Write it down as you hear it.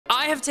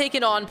I have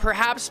taken on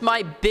perhaps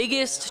my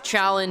biggest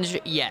challenge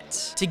yet.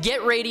 To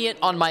get Radiant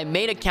on my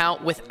main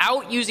account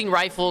without using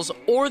rifles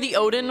or the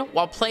Odin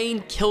while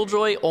playing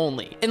Killjoy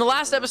only. In the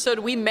last episode,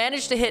 we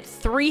managed to hit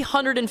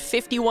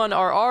 351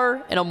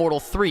 RR and Immortal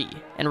 3.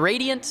 And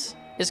Radiant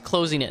is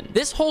closing in.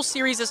 This whole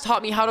series has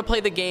taught me how to play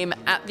the game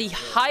at the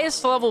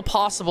highest level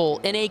possible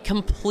in a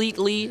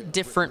completely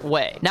different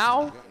way.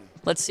 Now,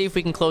 let's see if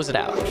we can close it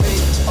out.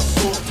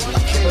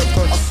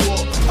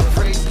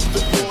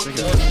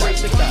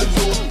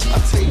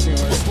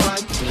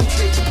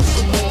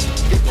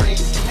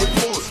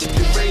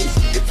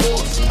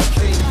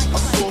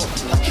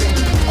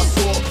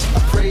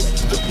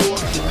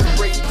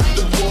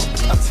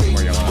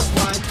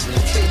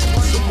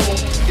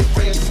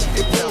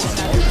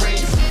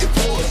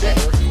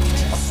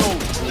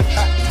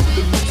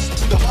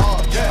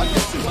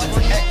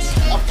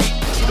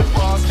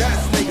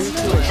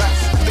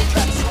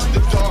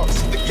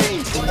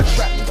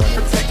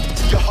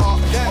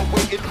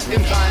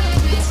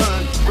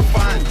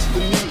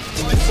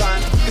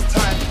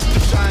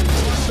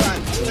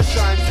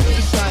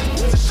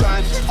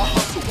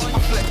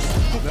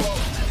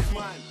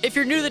 If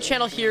you're new to the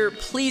channel here,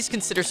 please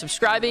consider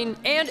subscribing.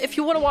 And if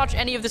you want to watch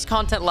any of this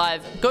content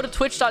live, go to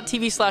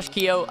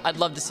twitch.tv/Keeoh. I'd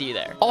love to see you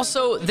there.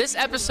 Also, this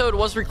episode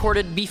was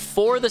recorded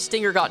before the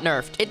Stinger got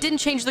nerfed. It didn't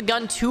change the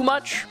gun too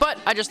much, but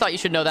I just thought you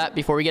should know that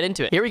before we get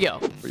into it. Here we go.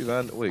 Wait,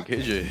 man. Wait,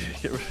 KJ,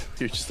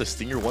 you're just a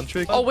Stinger one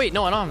trick? Oh, wait,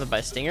 no, I don't have to buy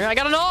a Stinger. I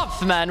got an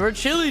off, man. We're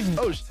chilling.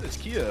 Oh, it's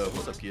Keeoh.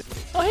 What's up, Keeoh?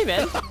 Oh, hey,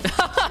 man.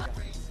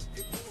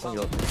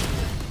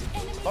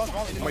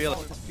 More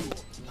yellow.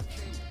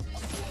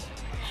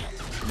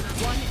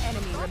 One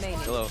enemy remaining.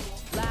 Hello.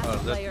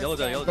 Yellow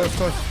down.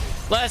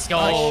 Let's go.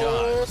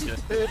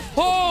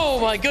 Oh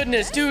my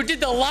goodness, dude. Did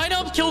the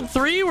lineup killed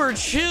 3? We're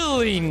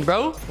chilling,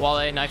 bro.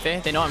 Wale, knife A.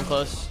 They know I'm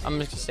close. I'm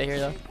just gonna stay here,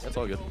 though. That's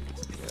all good.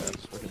 Yeah,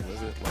 just fucking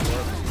move it.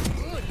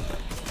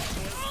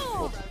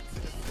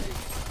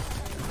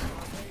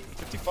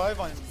 55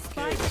 on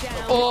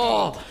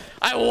Oh,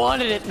 I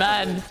wanted it,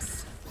 man.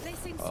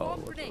 Oh,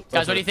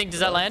 Guys, what do you think? Does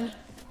that land?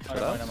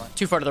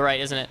 Too far to the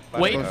right, isn't it?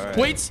 Wait, right.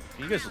 wait.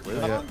 You guys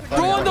live. Yeah.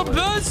 Bro, I'm the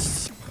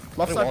best.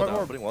 left side, one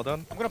more. Putting wall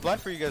down. I'm gonna blind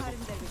for you guys.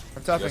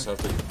 I'm tapping.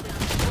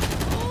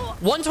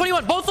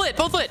 121, both lit.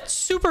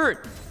 Super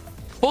hurt.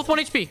 Both 1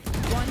 HP.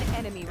 One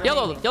enemy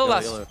Yellow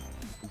last. Yellow.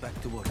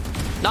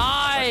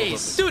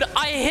 Nice. Dude,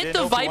 I hit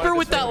the Viper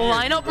with that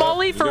lineup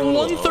molly for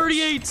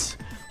 138.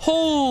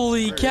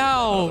 Holy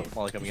cow.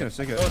 Molly coming in.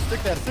 Stick it. Oh,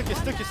 stick that.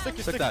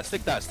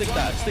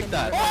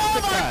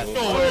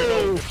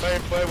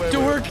 Do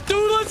work.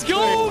 Dude, let's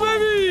go,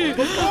 baby.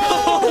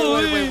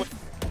 Holy.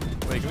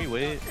 Wait, can we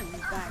wait?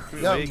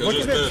 Yeah, look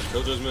at it.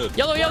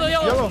 Yellow.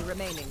 Yellow.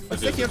 remaining. I'm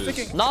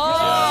sticking.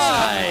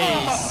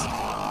 Nice.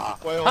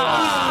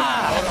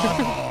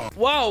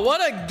 Wow, what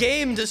a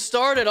game to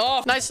start it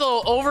off. Nice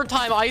little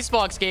overtime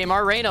icebox game.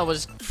 Our Reyna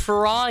was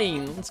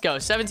frying. Let's go.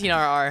 17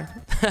 RR.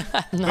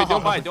 No. Wait,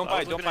 don't buy.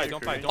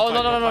 Oh,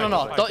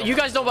 No. You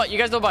guys don't buy.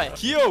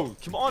 Keeoh,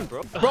 come on,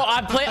 bro. Bro,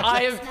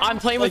 I'm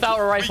playing without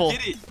a rifle. We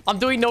get it. I'm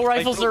doing no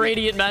rifles to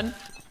Radiant, man.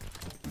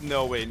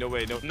 No way. No.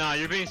 Nah,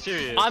 you're being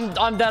serious.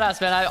 I'm dead ass,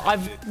 man.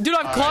 I've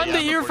climbed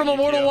the year from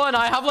Immortal 1.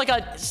 I have like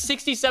a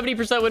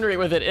 60-70% win rate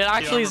with it. It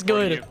actually is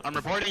good. I'm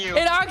reporting you.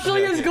 It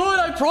actually is good.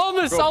 I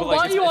promise. I'll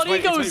buy you on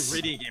Egos. It's my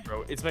Radiant game,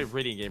 bro. It's my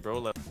Radiant game,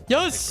 bro.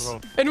 Yes,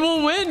 and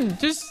we'll win.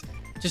 Just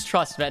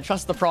trust, man.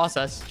 Trust the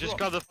process. Just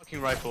grab the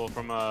fucking rifle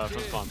from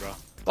spawn, bro.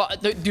 Well,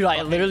 dude,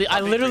 I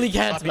literally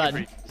can't,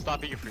 man.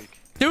 Stop being a freak.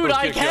 Dude,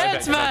 I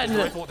can't, man.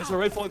 There's a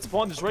rifle in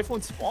spawn.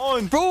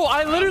 Bro,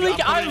 I literally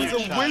It's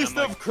a waste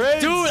of creds.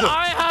 Dude,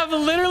 I have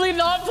literally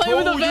not played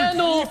with a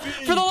Vandal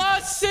for the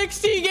last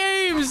 60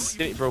 games.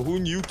 Bro, who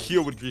knew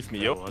Keeoh would grief me,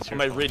 yo? On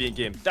my Radiant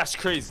game. That's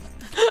crazy.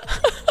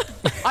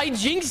 I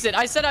jinxed it.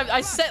 I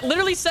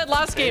literally said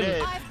last game,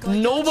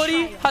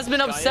 nobody has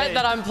been upset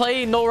that I'm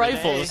playing no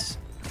rifles.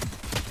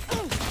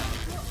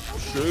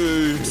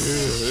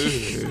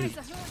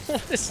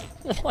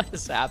 What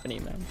is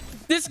happening, man?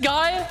 This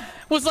guy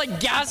was like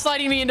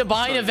gaslighting me into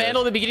buying a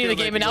Vandal at the beginning of the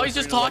game, and now he's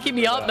just talking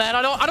me up, man.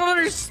 I don't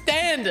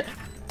understand.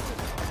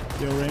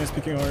 Yo, Reyna's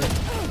speaking hard.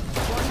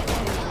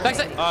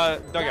 Backside.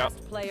 Dugout.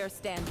 Player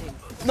standing.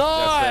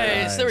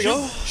 Nice. There we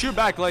go. Shoot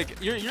back,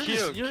 like you're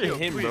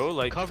him, please, bro.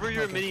 Like cover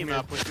your mini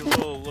map with your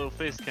little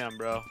face cam,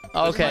 bro.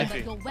 Okay.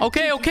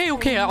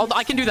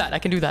 I can do that.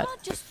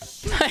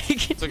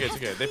 It's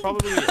okay. They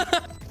probably.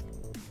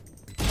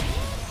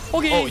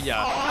 Okay. Oh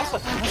yeah.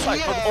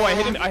 Oh, I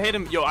hit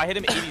him. Yo, I hit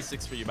him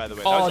 86 for you, by the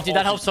way. Oh, dude,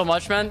 that helps so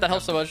much, man. That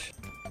helps so much.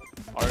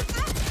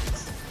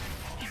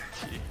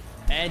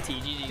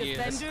 GG.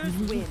 Defenders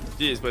win.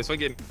 Jeez, but it's one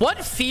game.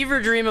 What fever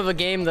dream of a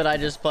game that I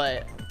just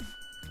played?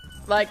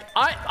 Like,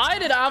 I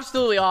did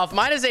absolutely off.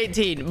 Minus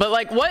 18. But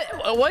like,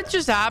 what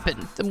just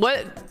happened?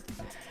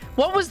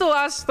 What was the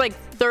last like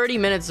 30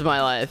 minutes of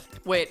my life?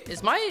 Wait,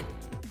 is my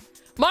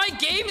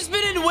game's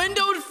been in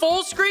windowed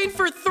full screen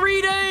for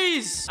 3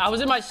 days? I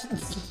was in my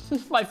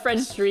my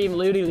friend's stream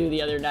Looty Loo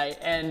the other night,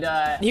 and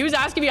he was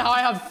asking me how I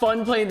have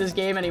fun playing this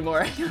game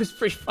anymore. It was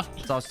pretty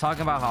funny. So I was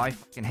talking about how I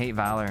fucking hate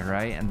Valorant,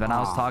 right? And then I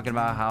was talking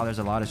about how there's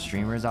a lot of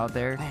streamers out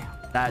there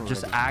that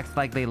just act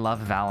like they love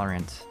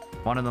Valorant.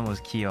 One of them was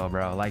Keeoh,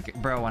 bro. Like,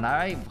 bro, when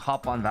I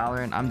hop on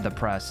Valorant, I'm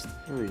depressed.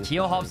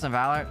 Keeoh hops on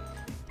Valorant.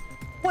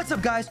 What's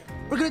up, guys?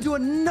 We're gonna do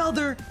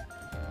another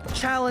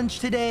challenge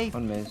today.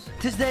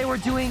 Today we're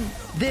doing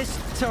this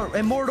to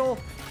Immortal,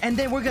 and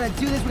then we're gonna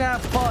do this. We're gonna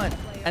have fun.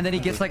 And then he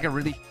gets like a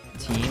really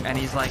team, and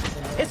he's like,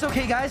 "It's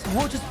okay, guys.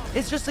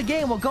 It's just a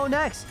game. We'll go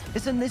next.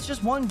 It's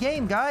just one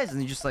game, guys."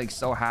 And he's just like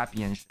so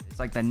happy, and it's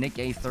like the Nick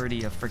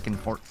A30 of freaking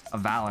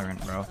of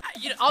Valorant, bro.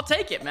 I'll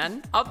take it,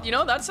 man.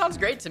 That sounds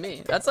great to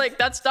me. That's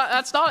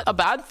not a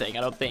bad thing,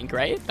 I don't think,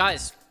 right?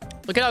 Guys,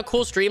 look at how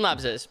cool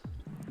Streamlabs is.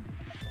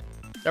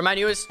 They're my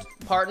newest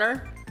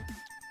partner.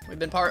 We've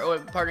been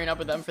partnering up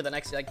with them for the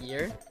next like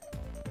year.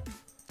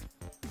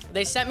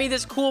 They sent me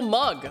this cool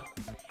mug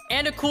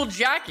and a cool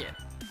jacket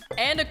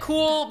and a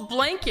cool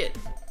blanket.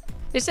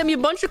 They sent me a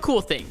bunch of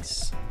cool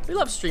things. We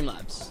love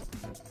Streamlabs.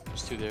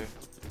 There's 2 there.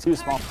 Too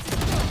small.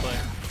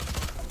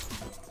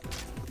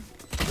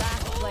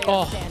 Last player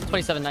Oh, standing.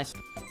 27, nice.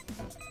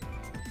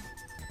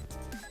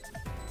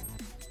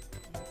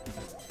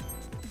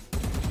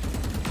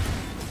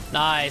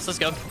 Nice, let's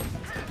go.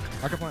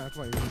 I can point.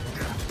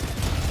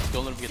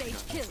 Don't let him get the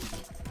gun.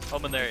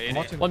 Home in there,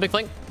 80. One big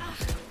flank.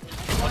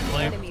 One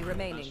flame. enemy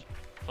remaining.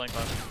 Flank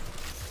left.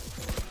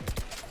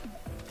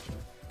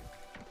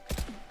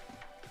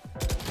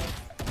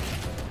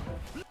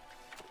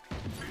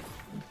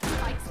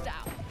 Spikes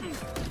down.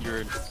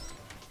 You're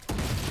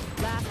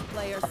Last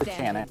player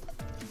standing.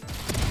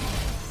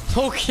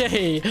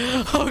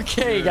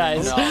 Okay,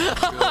 guys.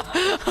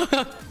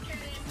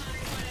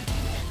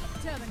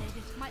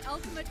 Terminated. My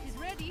ultimate is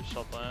ready.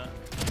 shot plant.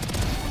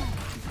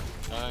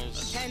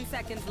 Nice. 10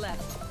 seconds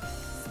left.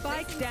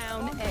 Spike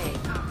down A.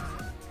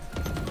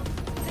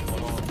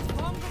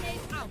 Bomb grenade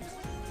out.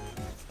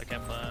 I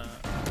can't plant.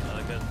 I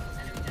like that.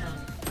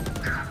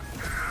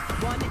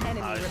 One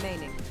enemy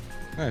remaining.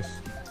 Nice.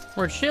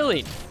 We're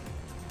chilling.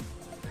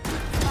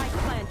 Spike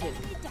planted.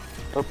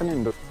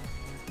 Opening the.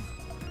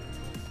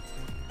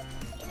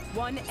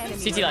 One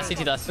enemy CT last,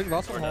 CT last.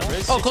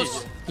 Oh,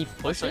 Close. He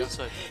pushes?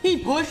 Outside. He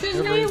pushes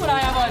me when I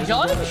have a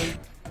judge?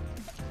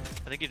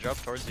 I think he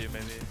dropped towards you,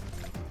 maybe.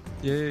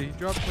 Yeah, he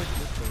dropped like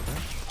this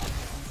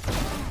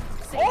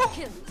way.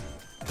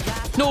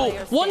 Last No,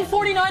 player standing.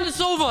 149 to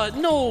Sova.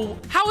 No,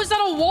 how is that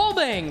a wall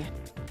bang?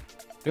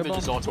 Good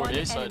just all toward One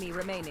the A side. enemy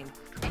remaining.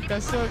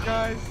 That's it,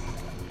 guys.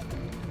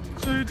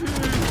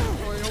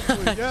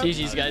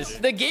 GG's, guys.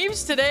 The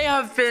games today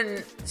have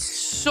been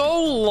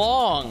so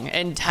long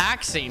and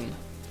taxing,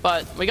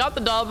 but we got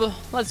the dub.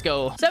 Let's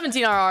go.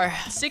 17 RR,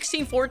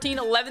 16, 14,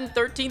 11,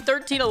 13,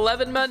 13,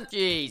 11, man.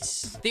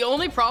 Jeez. The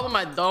only problem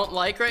I don't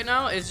like right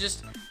now is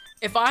just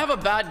if I have a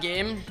bad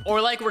game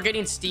or like we're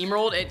getting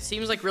steamrolled, it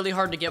seems like really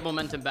hard to get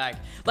momentum back.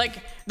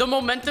 Like the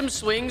momentum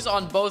swings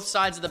on both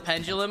sides of the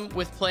pendulum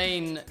with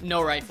playing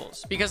no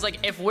rifles. Because like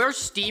if we're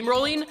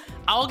steamrolling,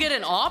 I'll get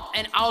an op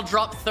and I'll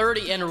drop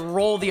 30 and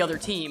roll the other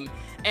team.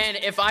 And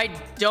if I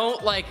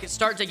don't like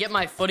start to get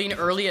my footing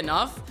early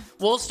enough,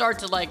 we'll start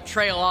to like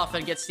trail off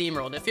and get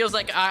steamrolled. It feels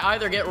like I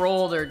either get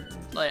rolled or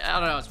like,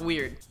 I don't know, it's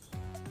weird.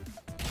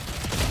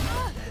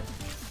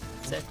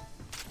 Sick.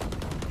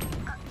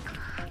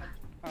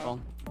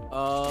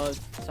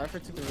 Cypher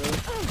took the road.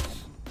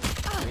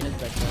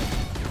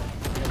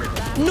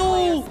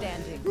 No!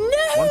 Standing. No!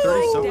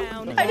 130, so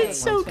Down I did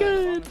so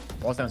good.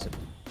 Walls down.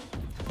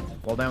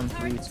 Wall down.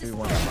 3, 2,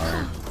 1.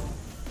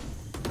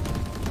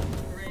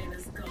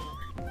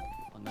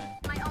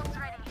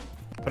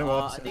 Putting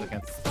wall up. Spike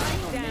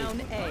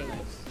down A.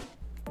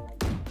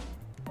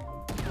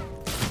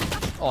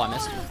 Oh, I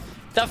missed.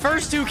 The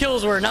first 2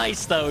 kills were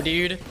nice though,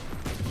 dude.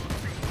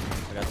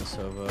 I got the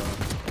Sova.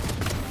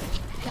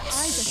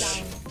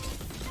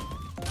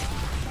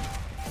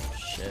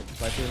 Shit.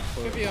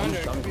 Could be under.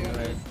 Could be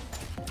under.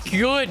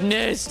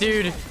 Goodness,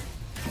 dude.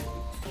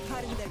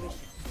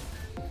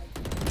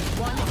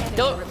 One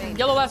enemy remaining.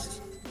 Yellow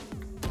left.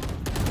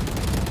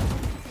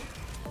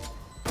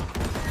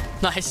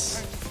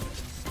 Nice.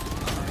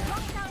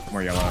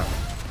 More yellow.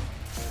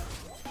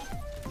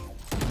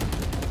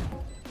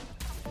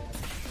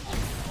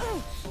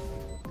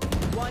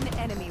 One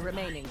enemy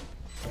remaining.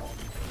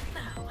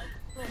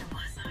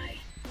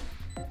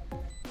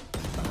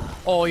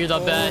 Oh, you're the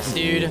best,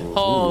 dude.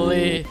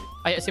 Holy.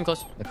 I see him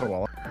close. They put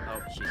wall up.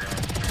 Oh, she's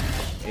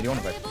 81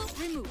 if I.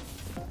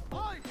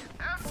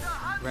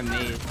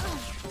 Remade.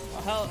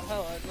 Hell,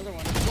 another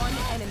one. One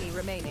enemy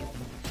remaining.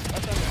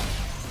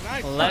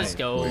 Let's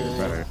go.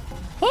 Better.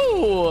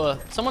 Ooh,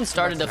 someone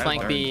started to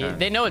flank Turn, B. turn.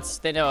 They know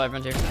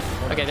everyone's here.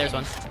 Okay, there's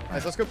one.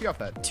 Nice, let's go pee off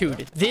that.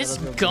 Dude, this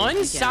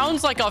gun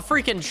sounds like a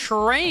freaking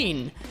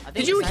train.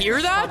 Did you hear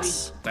that?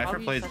 Cypher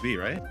plays B,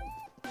 right?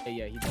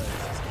 Yeah, he does.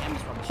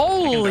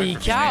 Holy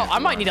cow. I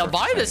might need to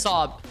buy this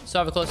op. So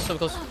have a close, so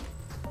close.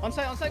 On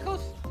site,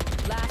 close.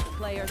 Last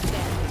player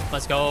standing.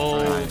 Let's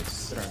go.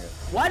 Nice.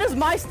 Why does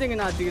my stinger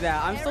not do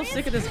that? I'm so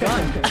sick of this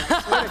gun.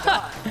 I swear to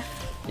God.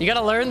 You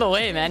gotta learn the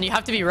way, man. You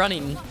have to be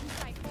running.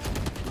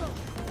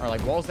 Or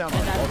like walls down.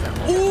 Walls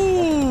down.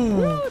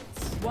 Ooh.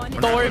 One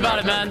Don't worry about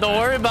it, man. Don't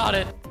worry about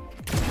it.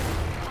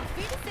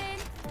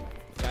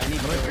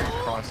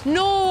 Cross.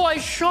 No, I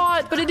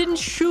shot, but it didn't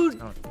shoot.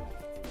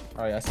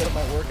 Oh yeah, I said it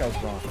might work. I was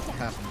wrong. What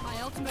happened?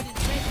 My ultimate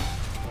is ready.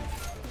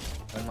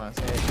 One last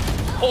hit.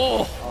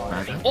 Oh.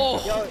 Oh.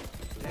 Yo.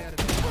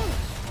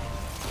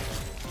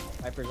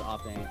 Viper's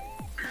opting.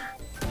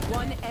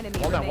 One enemy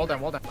Wall down. remaining. Wall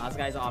down. Wall down. Last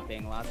guy's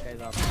opting. Last guy's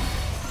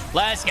opting.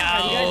 Let's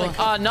go.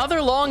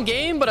 Another long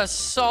game, but a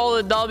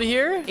solid dub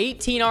here.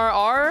 18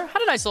 RR.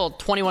 Had a nice little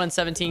 21 and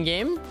 17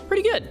 game.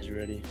 Pretty good. You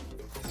ready?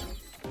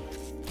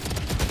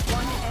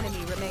 One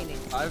enemy remaining.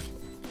 5.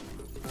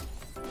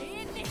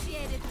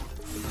 Initiated.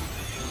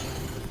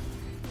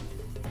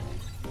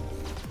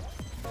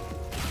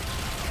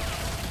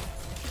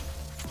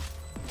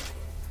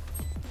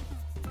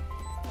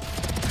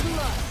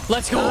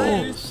 Let's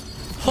go.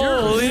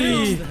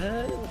 Holy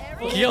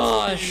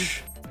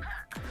gosh.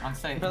 On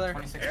site.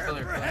 26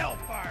 pillar.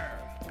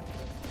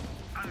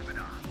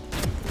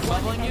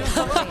 Bubbling you.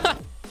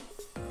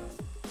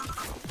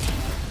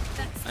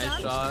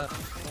 Nice shot.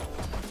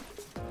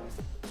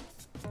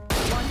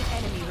 One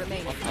enemy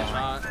remaining.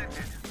 Shot.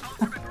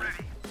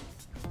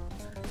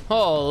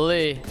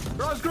 Holy.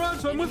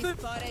 Cross, I'm with it.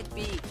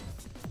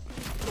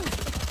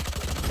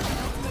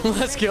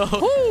 Let's go.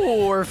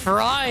 Ooh, we're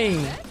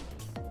frying.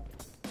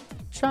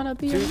 Trying to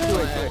be a man.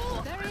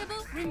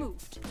 Variable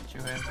removed.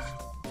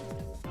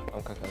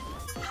 Okay.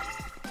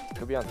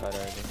 Could be on side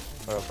already.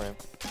 Or up ramp.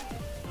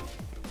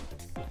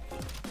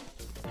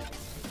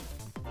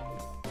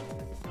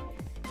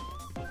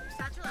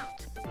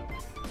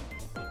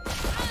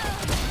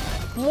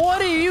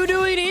 What are you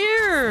doing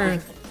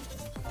here?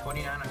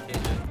 29 on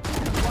KJ.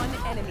 One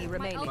enemy My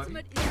remaining.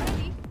 ultimate is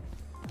ready.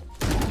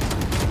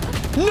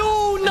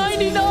 No,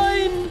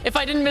 99. If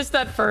I didn't miss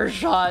that first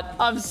shot,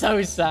 I'm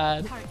so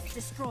sad. Targets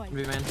destroyed.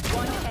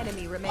 One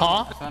enemy remaining.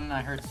 Huh? This one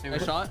I heard too.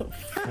 Nice shot.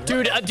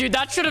 Dude,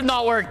 that should have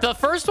not worked. The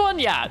first one,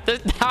 yeah.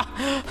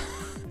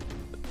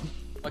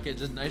 Okay,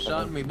 just nice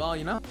shot and we ball,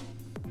 you know?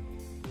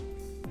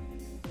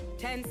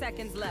 10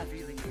 seconds left.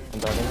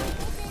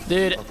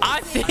 Dude,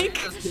 I think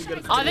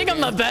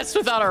I'm the best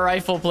without a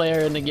rifle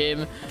player in the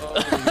game.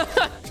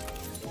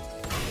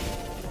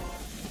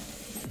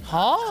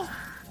 Huh?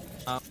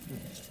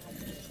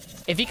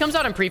 If he comes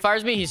out and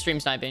pre-fires me, he's stream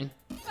sniping.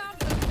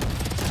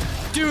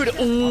 Dude,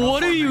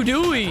 what are you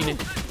doing?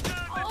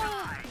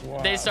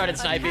 They started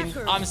sniping.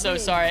 I'm so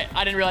sorry.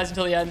 I didn't realize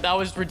until the end. That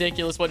was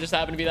ridiculous what just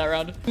happened to me that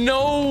round.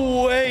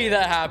 No way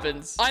that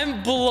happens.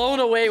 I'm blown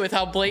away with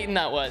how blatant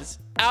that was.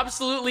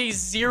 Absolutely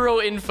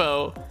zero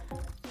info.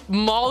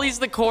 Molly's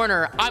the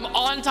corner. I'm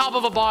on top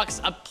of a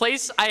box, a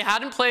place I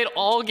hadn't played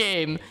all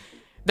game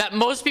that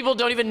most people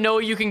don't even know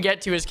you can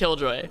get to as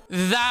Killjoy.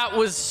 That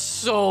was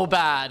so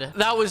bad.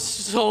 That was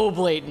so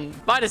blatant.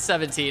 Minus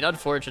 17,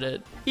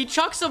 unfortunate. He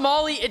chucks a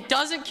Molly, it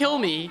doesn't kill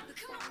me.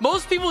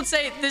 Most people would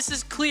say, this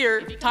is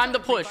clear, time to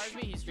push.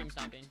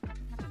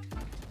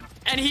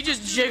 And he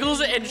just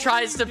jiggles it and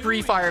tries to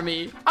pre-fire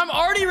me. I'm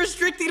already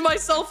restricting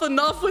myself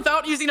enough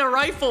without using a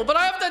rifle, but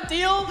I have to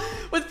deal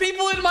with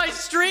people in my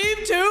stream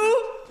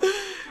too?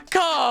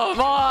 Come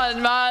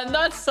on, man.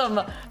 That's some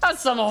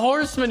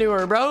horse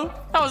manure, bro.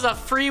 That was a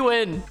free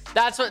win.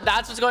 That's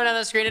what's going on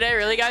the screen today.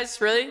 Really, guys?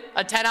 Really?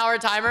 A 10-hour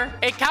timer?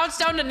 It counts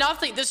down to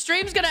nothing. The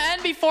stream's gonna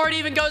end before it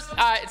even goes.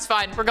 It's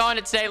fine. We're going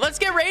it today. Let's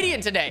get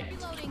Radiant today.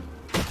 Loading.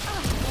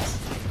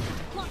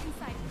 Blocking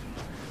sight.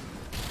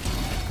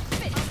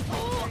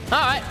 All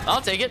right,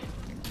 I'll take it.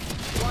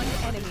 One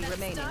enemy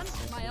remaining.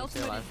 My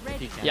ultimate is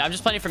ready. Yeah, I'm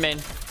just planning for main.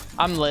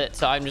 I'm lit,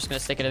 so I'm just gonna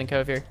stick it in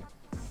cove here.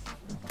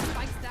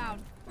 Spikes down.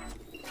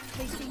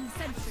 Placing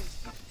sentry.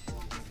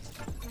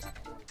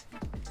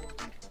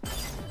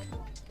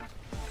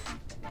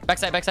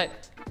 Backside, backside.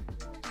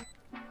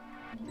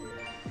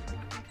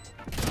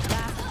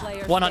 Last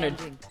player 100.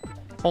 standing.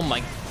 Oh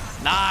my.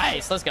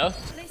 Nice. Let's go.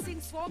 Placing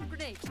swarm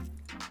grenade.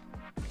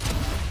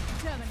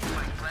 Terminating.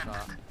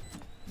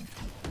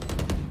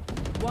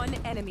 One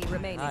enemy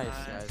remaining.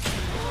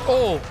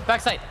 Oh,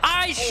 backside.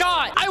 I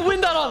shot. I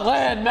win that on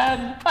land,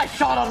 man. I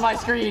shot on my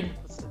screen.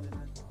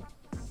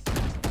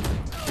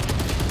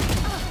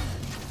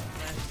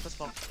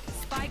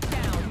 Spike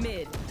down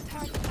mid.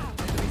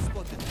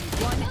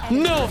 One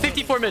enemy No,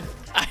 54 mid.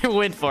 I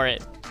went for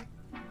it.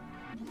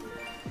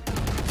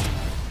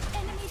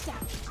 Enemy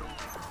down.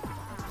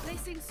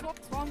 Placing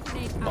swarm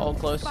grenade. Oh,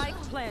 close. spike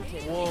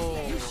planted.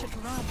 You should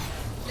run.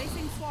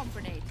 Placing swarm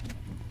grenade.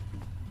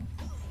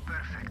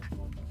 Perfect.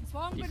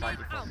 Swarm grenade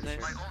out.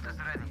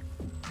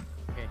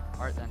 Okay,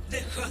 art then.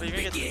 We're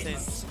gonna get the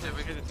same. Yeah,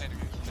 we're gonna get the same.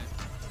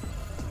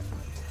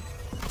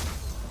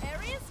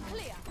 Area's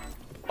clear.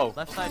 Oh,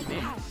 left side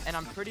main, and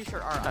I'm pretty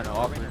sure our I know,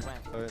 off ring ramp.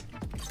 went.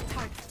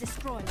 Targets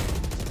destroyed.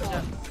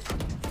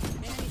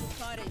 Enemy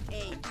spotted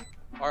A.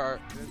 R.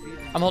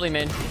 I'm holding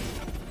main.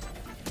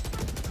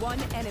 One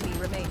enemy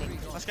remaining.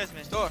 Last guy's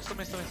main. Still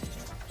main.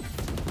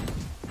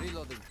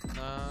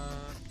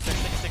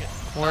 Stick it.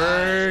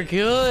 We're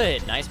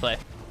good. Nice play.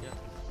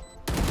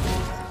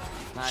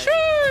 Nice.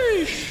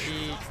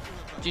 Sheesh.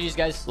 GG's,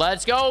 guys.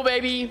 Let's go,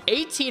 baby.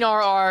 18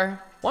 RR.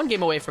 One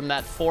game away from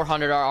that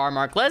 400 RR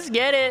mark. Let's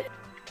get it.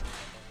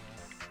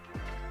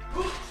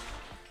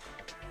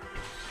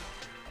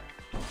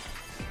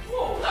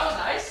 Whoa, that was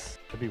nice.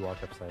 Could be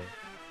walk up side.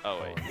 Oh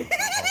wait.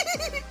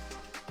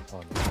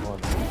 On.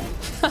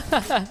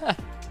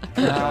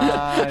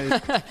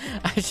 Nice.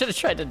 I should have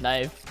tried to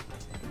knife.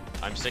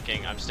 I'm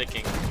sticking.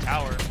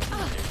 Tower.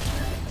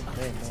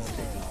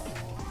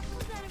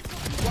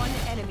 One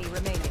enemy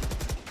remaining.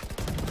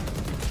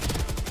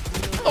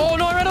 Oh,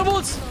 no, I ran out of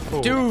bullets.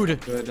 Dude.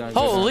 Good,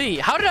 Holy.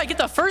 How did I get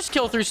the first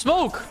kill through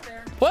smoke?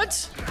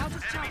 What?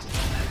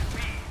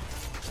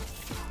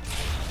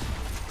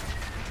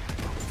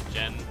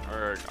 Gen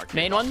or arcade.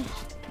 Main one?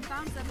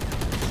 Found them.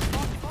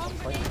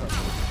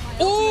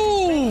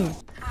 Ooh.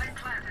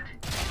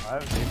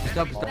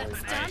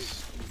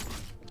 Nice.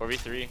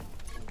 4v3.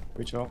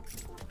 Reach out.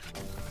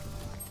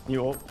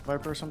 You ult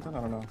Viper or something?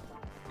 I don't know.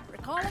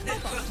 Recalling my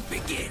bomb.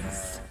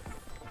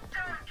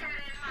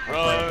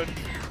 Run.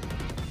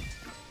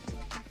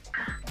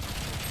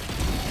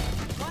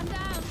 One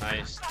down.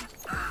 Nice.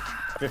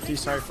 50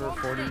 Cypher,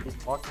 40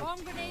 walk.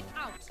 Bomb grenade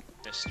out.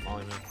 Missed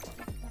Molly man.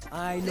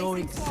 I know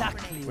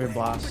exactly. We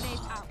blast. Grenade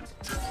out.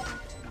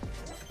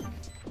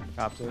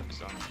 Capped it.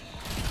 So,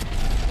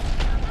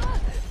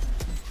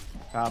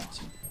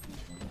 Capped.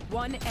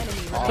 One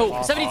enemy Oh,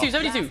 remaining. 72,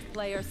 72. Last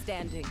player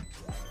standing.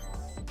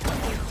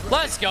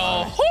 Let's go.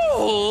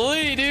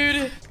 Holy,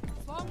 dude.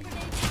 Bomb grenade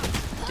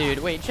out. Dude,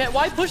 wait, chat,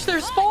 why push their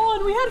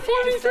spawn? We had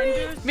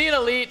 4v3. Me and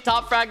Elite,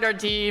 top fragged our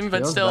team, but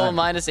Feels still bad.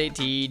 minus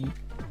 18.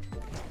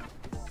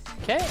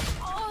 Okay.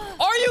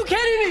 Are you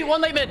kidding me?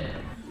 One late mid.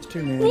 It's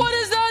too many. What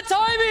is that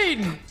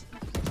timing?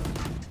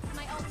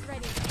 My ult's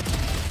ready.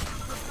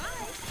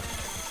 Goodbye.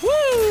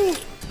 Woo!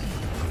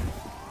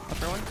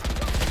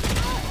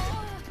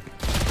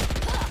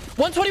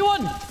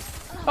 121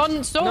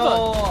 on Sova.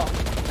 No.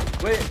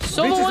 Wait.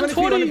 Sova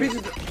 120.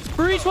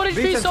 Breach 1 HP.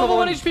 Beach has Sova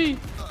 1 Sova HP.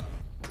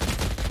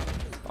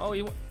 Oh,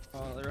 you.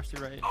 Oh, the rest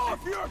of right.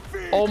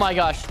 Oh my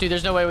gosh, dude,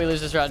 there's no way we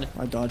lose this round.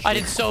 I dodged. I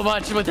did so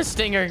much with the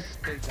stinger.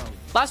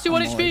 Last two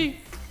 1 HP.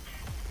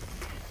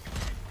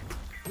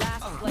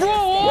 Last player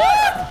Bro,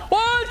 what?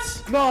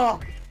 What? No.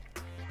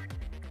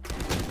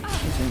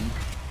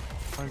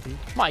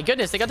 My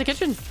goodness, they got the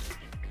kitchen.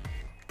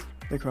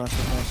 They crossed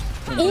the cross.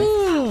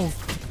 Ooh.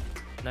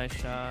 Nice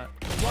shot.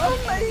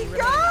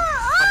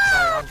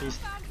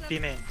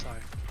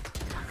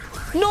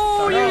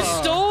 No, you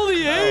stole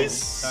the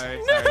ace. Sorry.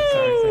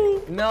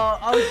 No,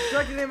 I was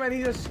striking him and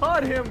he just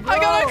shot him, bro. I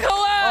got a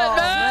collab, Oh,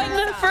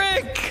 man.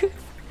 Frick.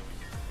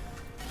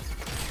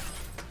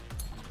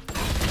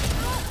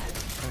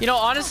 You know,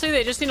 honestly,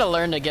 they just need to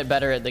learn to get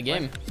better at the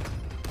game.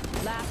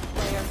 Last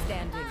player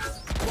standing.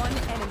 One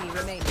enemy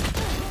remaining.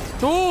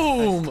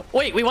 Boom.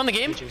 Wait, we won the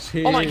game?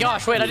 Oh my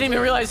gosh, wait, I didn't even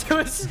realize it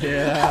was...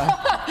 Yeah.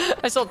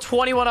 I sold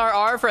 21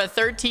 RR for a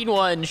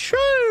 13-1.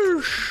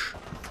 Shoosh.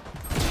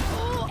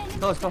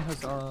 No, stop.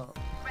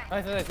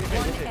 One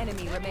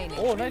enemy remaining.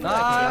 Oh, nice.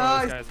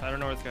 Nice. I don't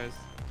know where this guy's.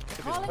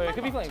 Wait, it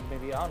could be flank,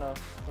 maybe. I don't know.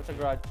 What's a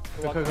garage?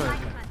 Go.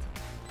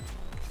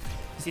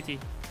 CT.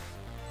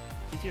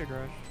 CT or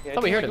garage? Yeah,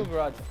 Thought we heard go him.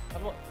 garage.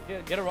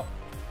 Get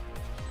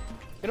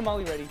a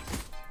molly ready.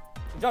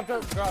 Drop,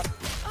 garage.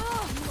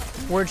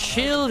 We're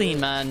chilling,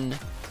 man. No,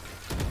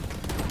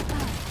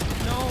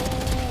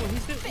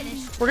 he's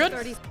finished. We're good?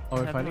 Oh,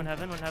 we're One fighting?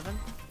 heaven.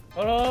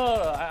 Oh,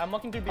 no. I'm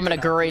walking through. I'm in a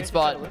great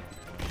spot.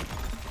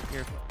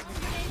 Here.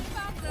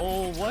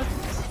 Oh, what?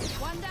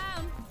 One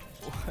down.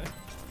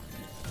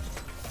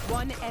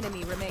 One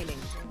enemy remaining.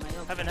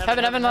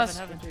 Heaven,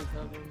 last.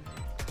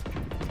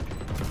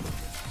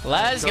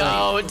 Let's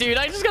go. Dude,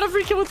 I just got a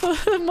free kill with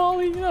the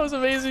molly. That was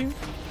amazing.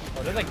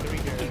 Oh, there's like 3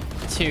 here.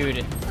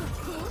 Dude.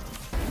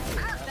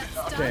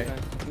 Okay.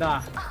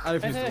 Nah, I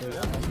refuse to lose.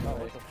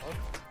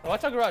 Oh,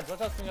 watch out garage.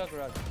 Watch out swing out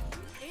garage.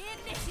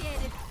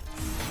 Initiated.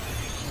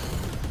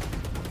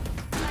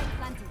 Light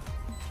planted.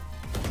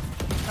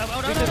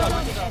 One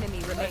enemy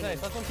Nice. remaining.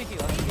 Last one CT.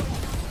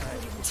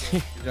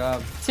 Good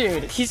job.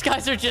 Dude, these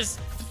guys are just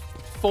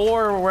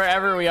 4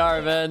 wherever we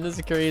are, man. This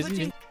is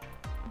crazy.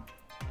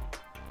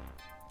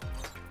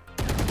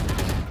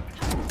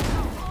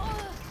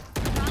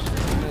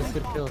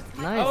 Good kill.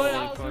 Nice. Oh,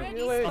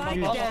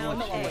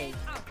 Down A.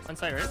 On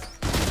site, right?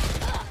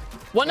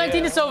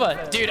 119 to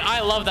Sova. Dude,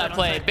 I love that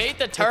play. Bait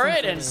the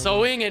turret and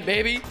swing it,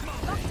 baby.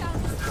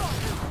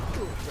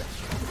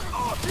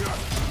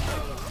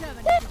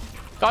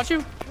 Got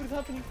you. What is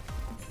happening?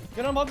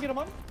 Get on, Bob. Get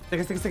on.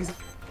 Take it.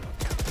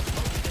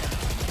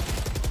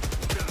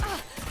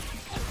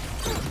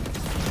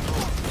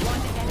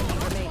 One enemy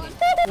remaining.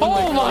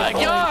 Oh my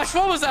gosh,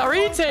 what was that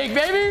retake,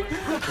 baby?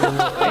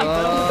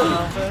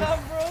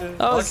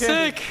 That was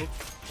sick.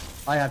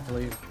 I have to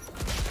leave.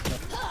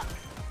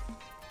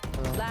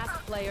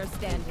 Last player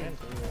standing.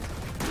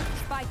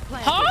 Spike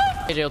planted.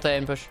 Huh? AJ, ult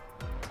and push.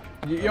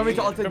 You want me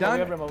to ult it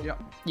down? Remo. Yeah.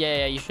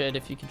 Yeah, you should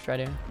if you can try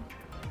to.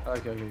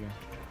 Okay.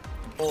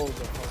 Oh, the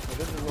fuck.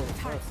 This is a little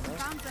first, man.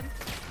 Found them.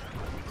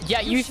 Yeah,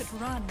 you Should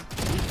run.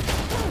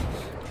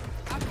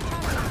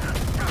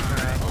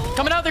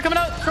 coming out. They're coming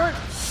out. Short.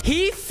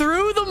 He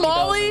threw the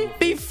molly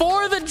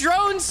before the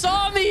drone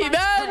saw me,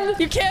 man.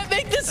 You can't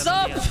make this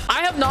up.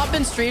 I have not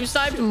been stream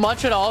sniped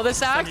much at all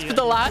this act, but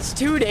the last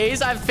 2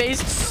 days I've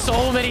faced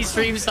so many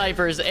stream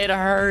snipers. It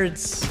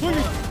hurts.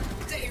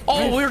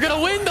 Oh, we're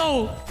gonna win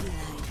though.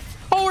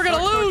 Oh, we're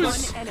gonna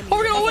lose. Oh,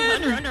 we're gonna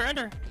win.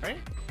 Under, right?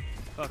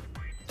 Fuck.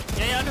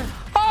 Yeah, under.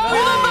 Oh,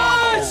 we're the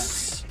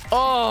best.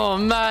 Oh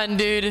man,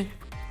 dude.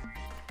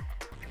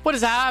 What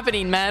is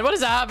happening, man? What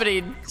is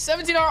happening?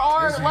 17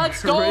 RR,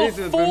 let's go.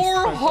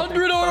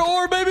 400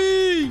 RR,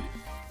 baby.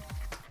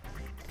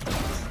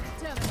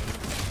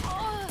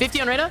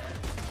 50 on Reyna.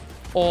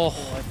 Oh,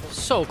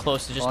 so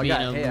close to just being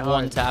a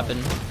one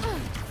tapping.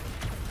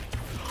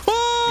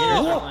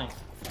 Oh!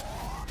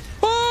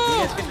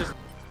 Oh!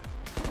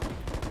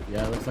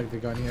 Yeah, it looks like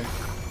they're going here.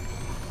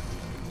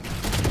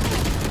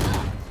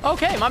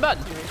 Okay, my bad.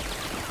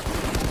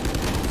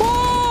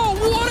 Oh,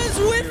 what is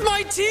with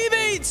my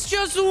teammates?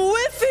 Just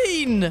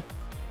whiffing.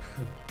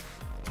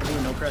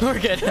 We're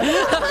good.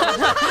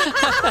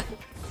 They're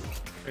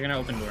gonna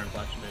open door and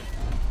flash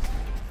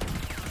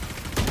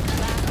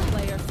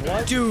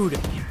it.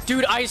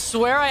 Dude, I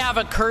swear I have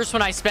a curse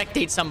when I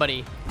spectate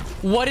somebody.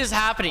 What is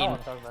happening?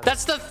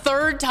 That's the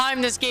 3rd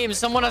time this game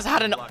someone has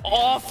had an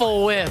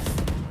awful whiff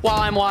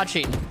while I'm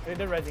watching.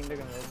 They're rezzing. They're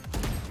gonna res.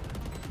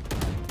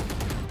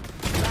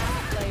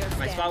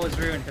 My spot was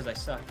ruined because I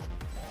suck.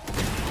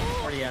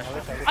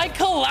 I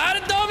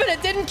collided them and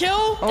it didn't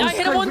kill. I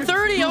hit him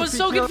 130. I was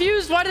so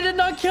confused. Why did it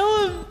not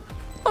kill him?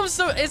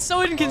 It's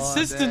so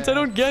inconsistent. I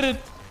don't get it.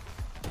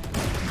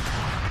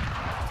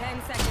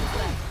 10 seconds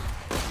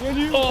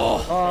left.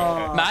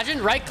 Oh,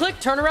 imagine right click,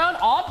 turn around,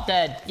 op,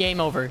 dead.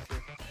 Game over.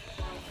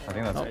 I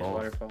think that's a goal.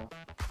 Waterfall.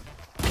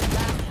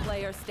 Last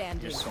player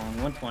standing. Just swung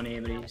 120,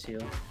 but he's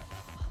healed.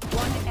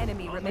 One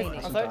enemy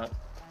remaining.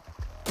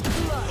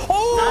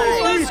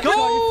 Oh, let's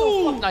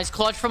go. Nice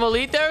clutch from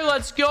Elite there.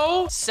 Let's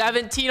go.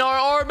 17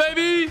 RR,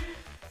 baby.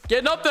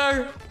 Getting up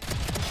there.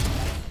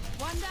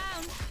 One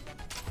down.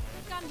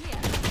 Gun here.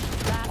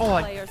 Oh,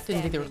 I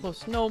didn't think they were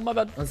close. No, my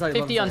bad.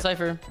 50 on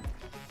Cypher.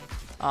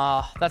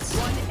 That's...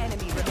 One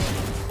enemy remaining.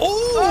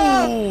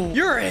 Oh,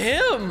 you're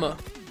him.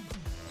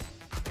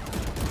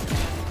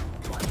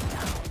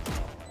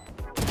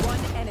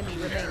 One enemy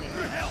remaining.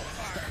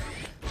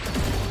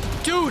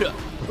 Dude,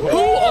 who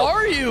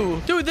are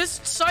you? Dude, this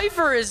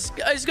Cypher is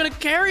gonna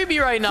carry me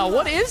right now.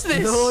 What is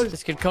this? No.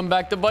 This could come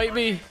back to bite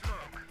me.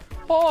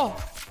 Oh.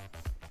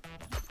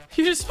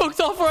 You just smoked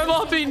off where I'm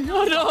hopping.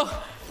 Oh, no.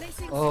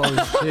 Oh,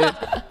 shit.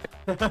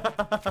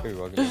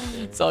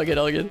 It's all good,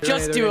 all good.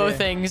 Just duo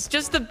things.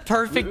 Just the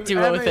perfect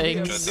duo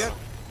things.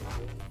 That's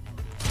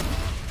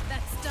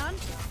done.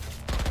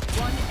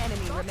 One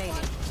enemy remaining.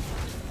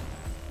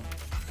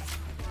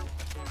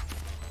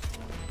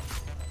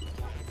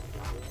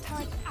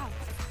 Turret out.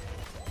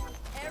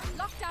 Air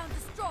lockdown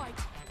destroyed.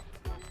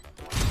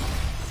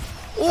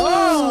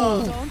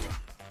 Oh! Don't.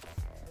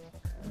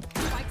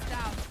 Spikes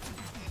down.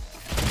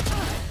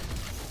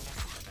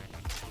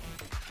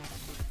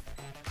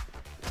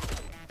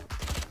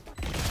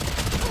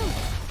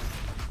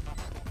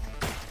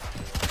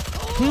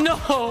 No!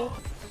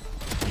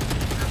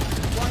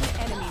 One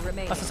enemy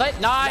remaining. That's the site.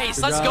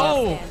 Nice, let's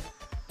go.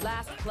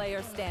 Last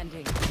player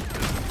standing.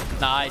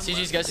 Nice,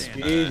 GG's guys.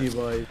 GG,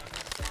 boy.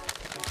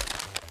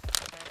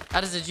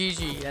 That is a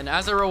GG, and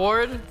as a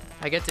reward,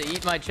 I get to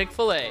eat my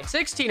Chick-fil-A.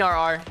 16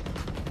 RR.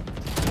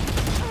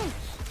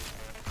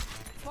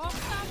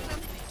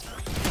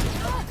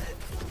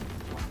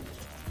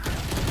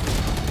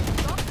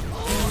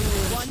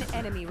 One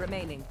enemy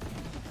remaining.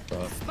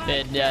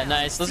 Yeah,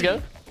 nice. Let's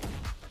go.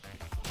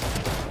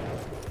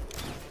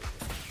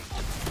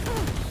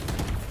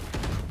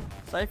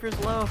 Cypher's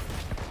low.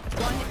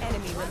 One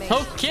enemy remaining.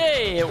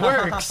 Okay, it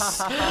works.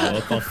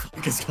 What the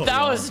fuck is going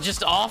That on? was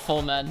just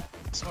awful, man.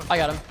 I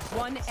got him.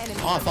 One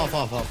enemy. Off.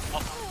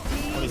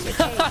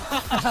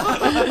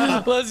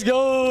 Let's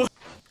go.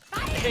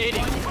 80.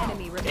 One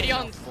enemy 80 remaining.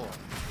 on.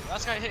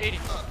 Last guy hit 80.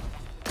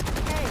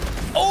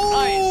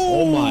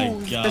 Oh my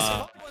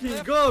god.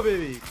 Let's go,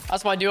 baby.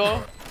 That's my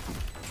duo.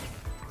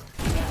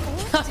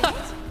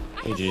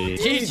 GG.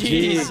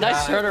 GG.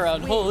 Nice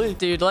turnaround. Holy.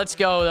 Dude, let's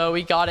go, though.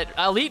 We got it.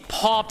 Elite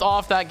popped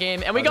off that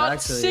game, and we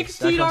got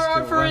 16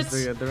 RR for it.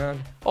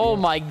 Oh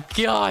my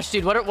gosh,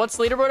 dude. What's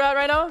leaderboard at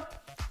right now?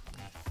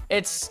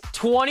 It's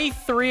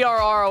 23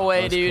 RR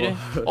away, dude.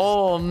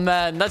 Oh,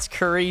 man. That's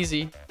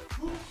crazy.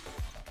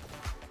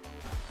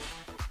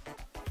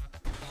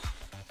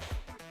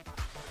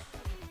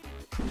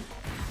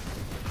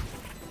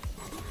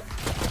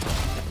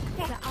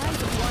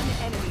 One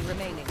enemy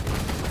remaining.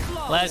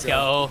 Let's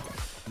go.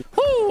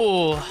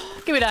 Woo!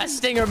 Give me that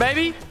stinger,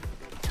 baby.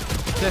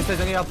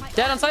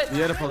 Dead on site.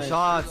 Beautiful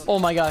shots. Oh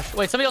my gosh.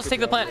 Wait, somebody else take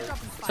the plant.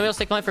 Somebody else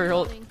take plant for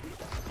hold.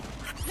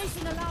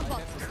 Placing alarm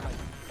bot.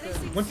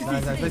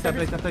 Place that.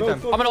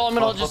 I'm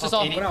gonna just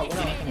all. Bomb grenade out.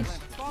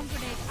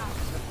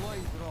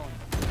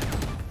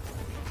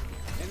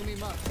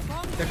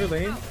 Check your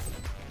lane.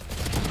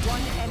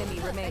 One enemy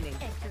remaining.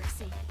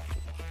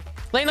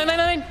 Lane, lane, lane,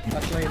 lane.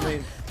 That's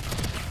lane.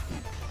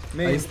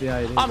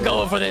 I'm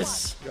going for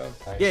this.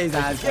 Get his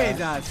ass. Get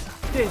his ass.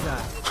 Get his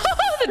ass.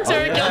 The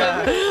turret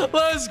gun.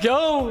 Let's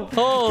go.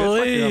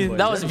 Holy.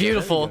 That was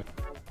beautiful.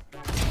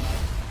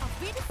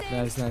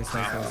 Nice.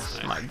 Oh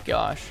my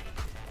gosh.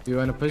 Do you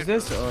want to push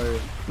this or?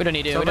 We don't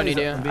need to. We don't need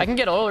to. I can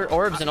get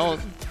orbs and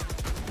ult.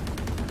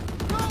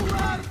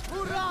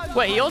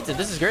 Wait, he ulted.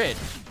 This is great.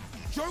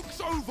 Joke's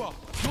over.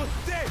 You're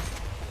dead.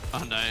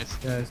 Oh, nice.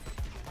 Yes.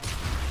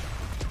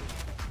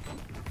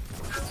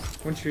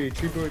 One tree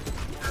bird.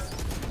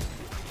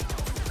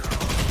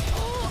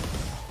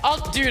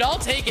 Dude, I'll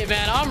take it,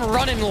 man. I'm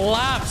running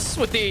laps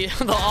with the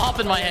op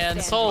in my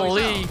hands.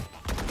 Holy.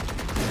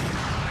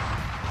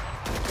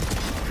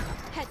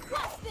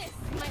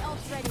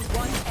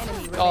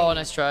 Oh,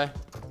 nice try.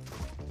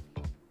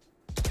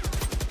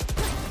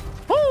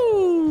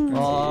 Woo!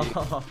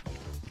 Oh.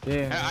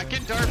 Yeah. I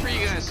can dart for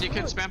you guys. So you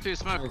can spam through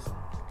smoke.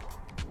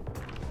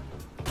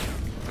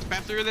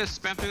 Spam through this.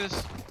 Spam through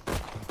this.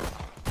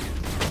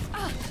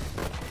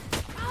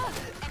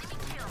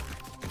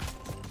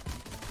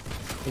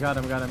 We got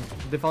him.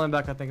 They're falling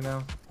back, I think,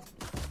 now.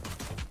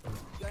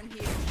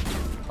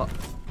 Oh.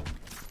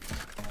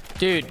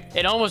 Dude,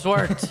 it almost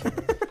worked.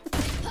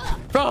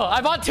 Bro, I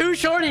bought 2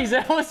 shorties.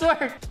 It almost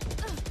worked.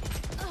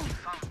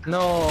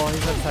 No,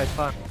 he's outside.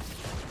 Fuck.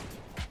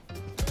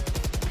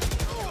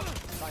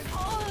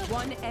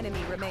 One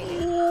enemy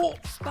remaining.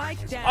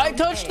 Spike down. I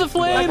touched the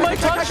flame. I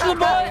touched the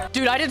butt.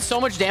 Dude, I did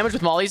so much damage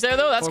with mollies there,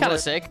 though. That's kind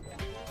of sick.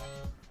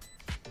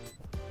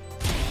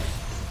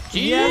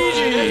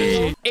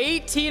 GG.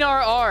 18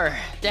 RR.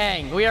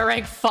 Dang, we are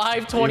ranked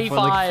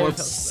 525.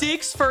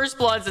 6 first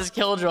bloods as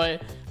Killjoy.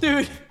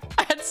 Dude,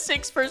 I had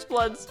 6 first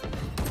bloods.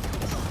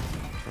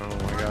 Oh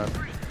my god.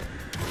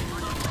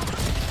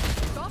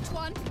 Got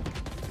one.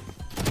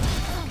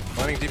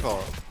 Running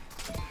default.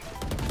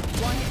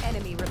 One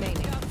enemy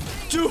remaining.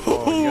 Dude.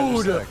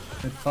 Oh,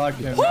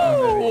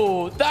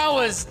 Whoa, that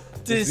was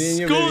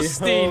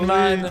disgusting,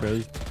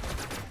 man.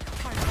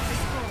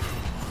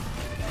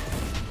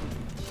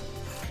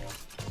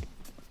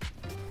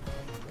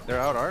 They're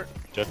out, Art.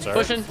 Jets are.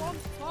 Pushing.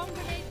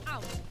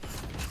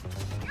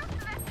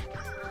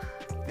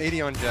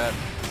 80 on Jet.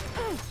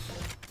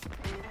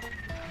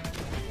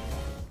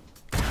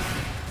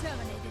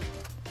 Terminated.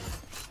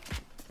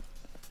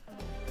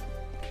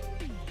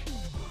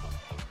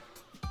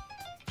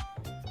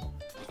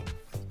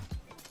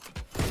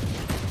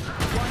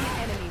 One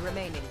enemy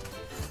remaining.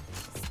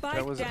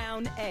 Spike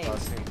down A.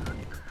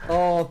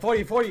 Oh,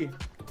 40.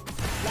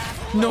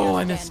 No,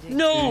 I missed.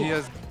 No.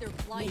 Dude, They're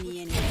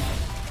blinding.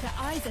 Their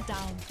eyes are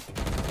down.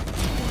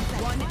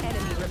 One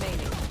enemy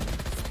remaining.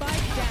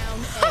 Spike down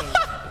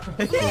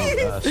A.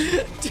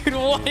 Dude,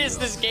 what is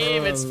this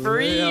game? It's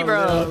free,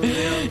 bro.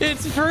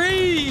 It's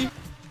free.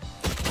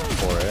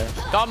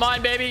 Got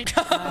mine, baby.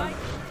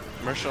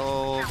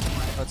 Commercial.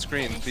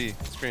 Screen. B.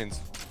 Screens.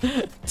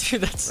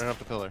 Dude, Right off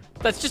the pillar.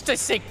 that's just a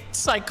sick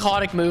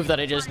psychotic move that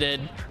I just did.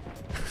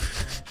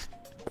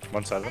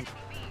 1-7.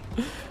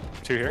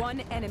 2 here. One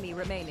enemy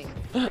remaining.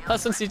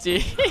 That's on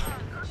CT.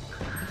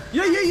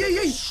 Yeah.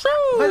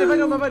 Fight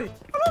my buddy.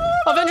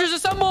 Avengers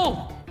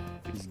assemble.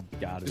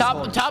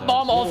 Top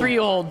bomb, all 3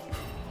 you hold.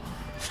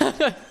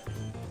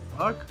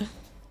 Fuck.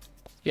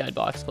 Behind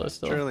box close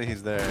still. Surely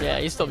he's there. Yeah,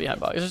 he's still behind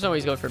box. There's no way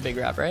he's going for a big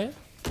wrap, right?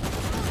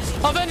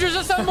 Avengers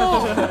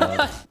assemble!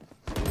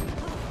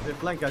 Hey,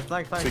 flank, guys.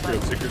 Flank. Secret.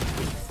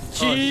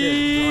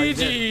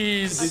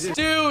 GG's.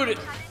 Dude,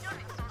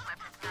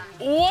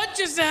 what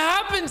just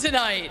happened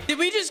tonight? Did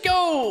we just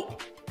go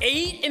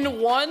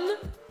 8-1?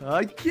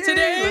 Okay,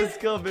 Today? let's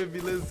go, baby.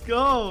 Let's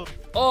go.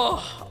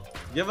 Oh,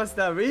 Give us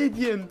that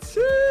radiant.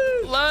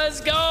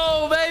 let's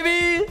go,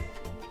 baby.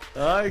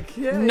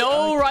 Okay.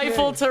 No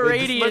rifle to Wait,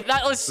 radiant.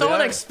 That was so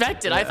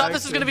unexpected. I thought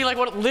this was going to be like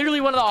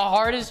literally one of the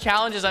hardest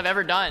challenges I've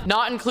ever done.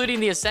 Not including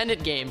the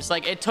Ascendant games.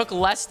 Like, it took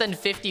less than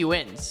 50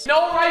 wins.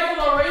 No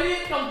rifle to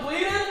radiant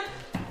completed.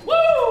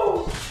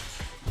 Woo!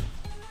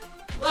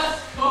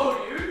 Let's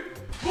go, dude.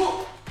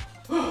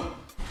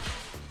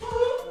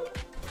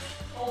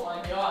 Oh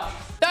my gosh.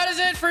 That is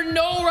it for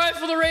No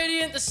Rifle to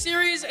Radiant. The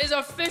series is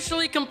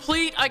officially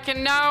complete. I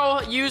can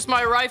now use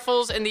my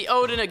rifles in the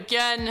Odin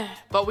again,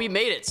 but we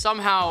made it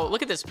somehow.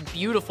 Look at this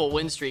beautiful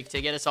win streak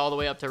to get us all the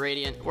way up to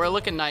Radiant. We're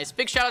looking nice.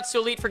 Big shout outs to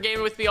Elite for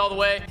gaming with me all the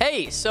way.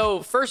 Hey,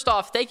 so first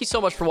off, thank you so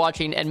much for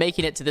watching and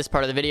making it to this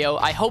part of the video.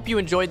 I hope you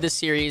enjoyed this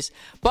series,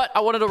 but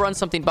I wanted to run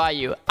something by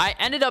you. I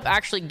ended up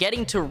actually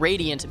getting to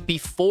Radiant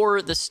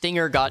before the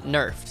Stinger got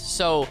nerfed.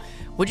 So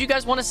would you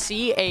guys want to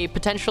see a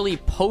potentially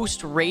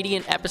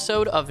post-Radiant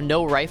episode of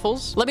No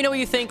Rifles? Let me know what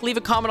you think. Leave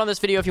a comment on this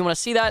video if you want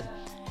to see that.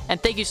 And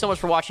thank you so much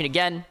for watching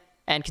again.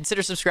 And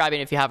consider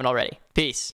subscribing if you haven't already. Peace.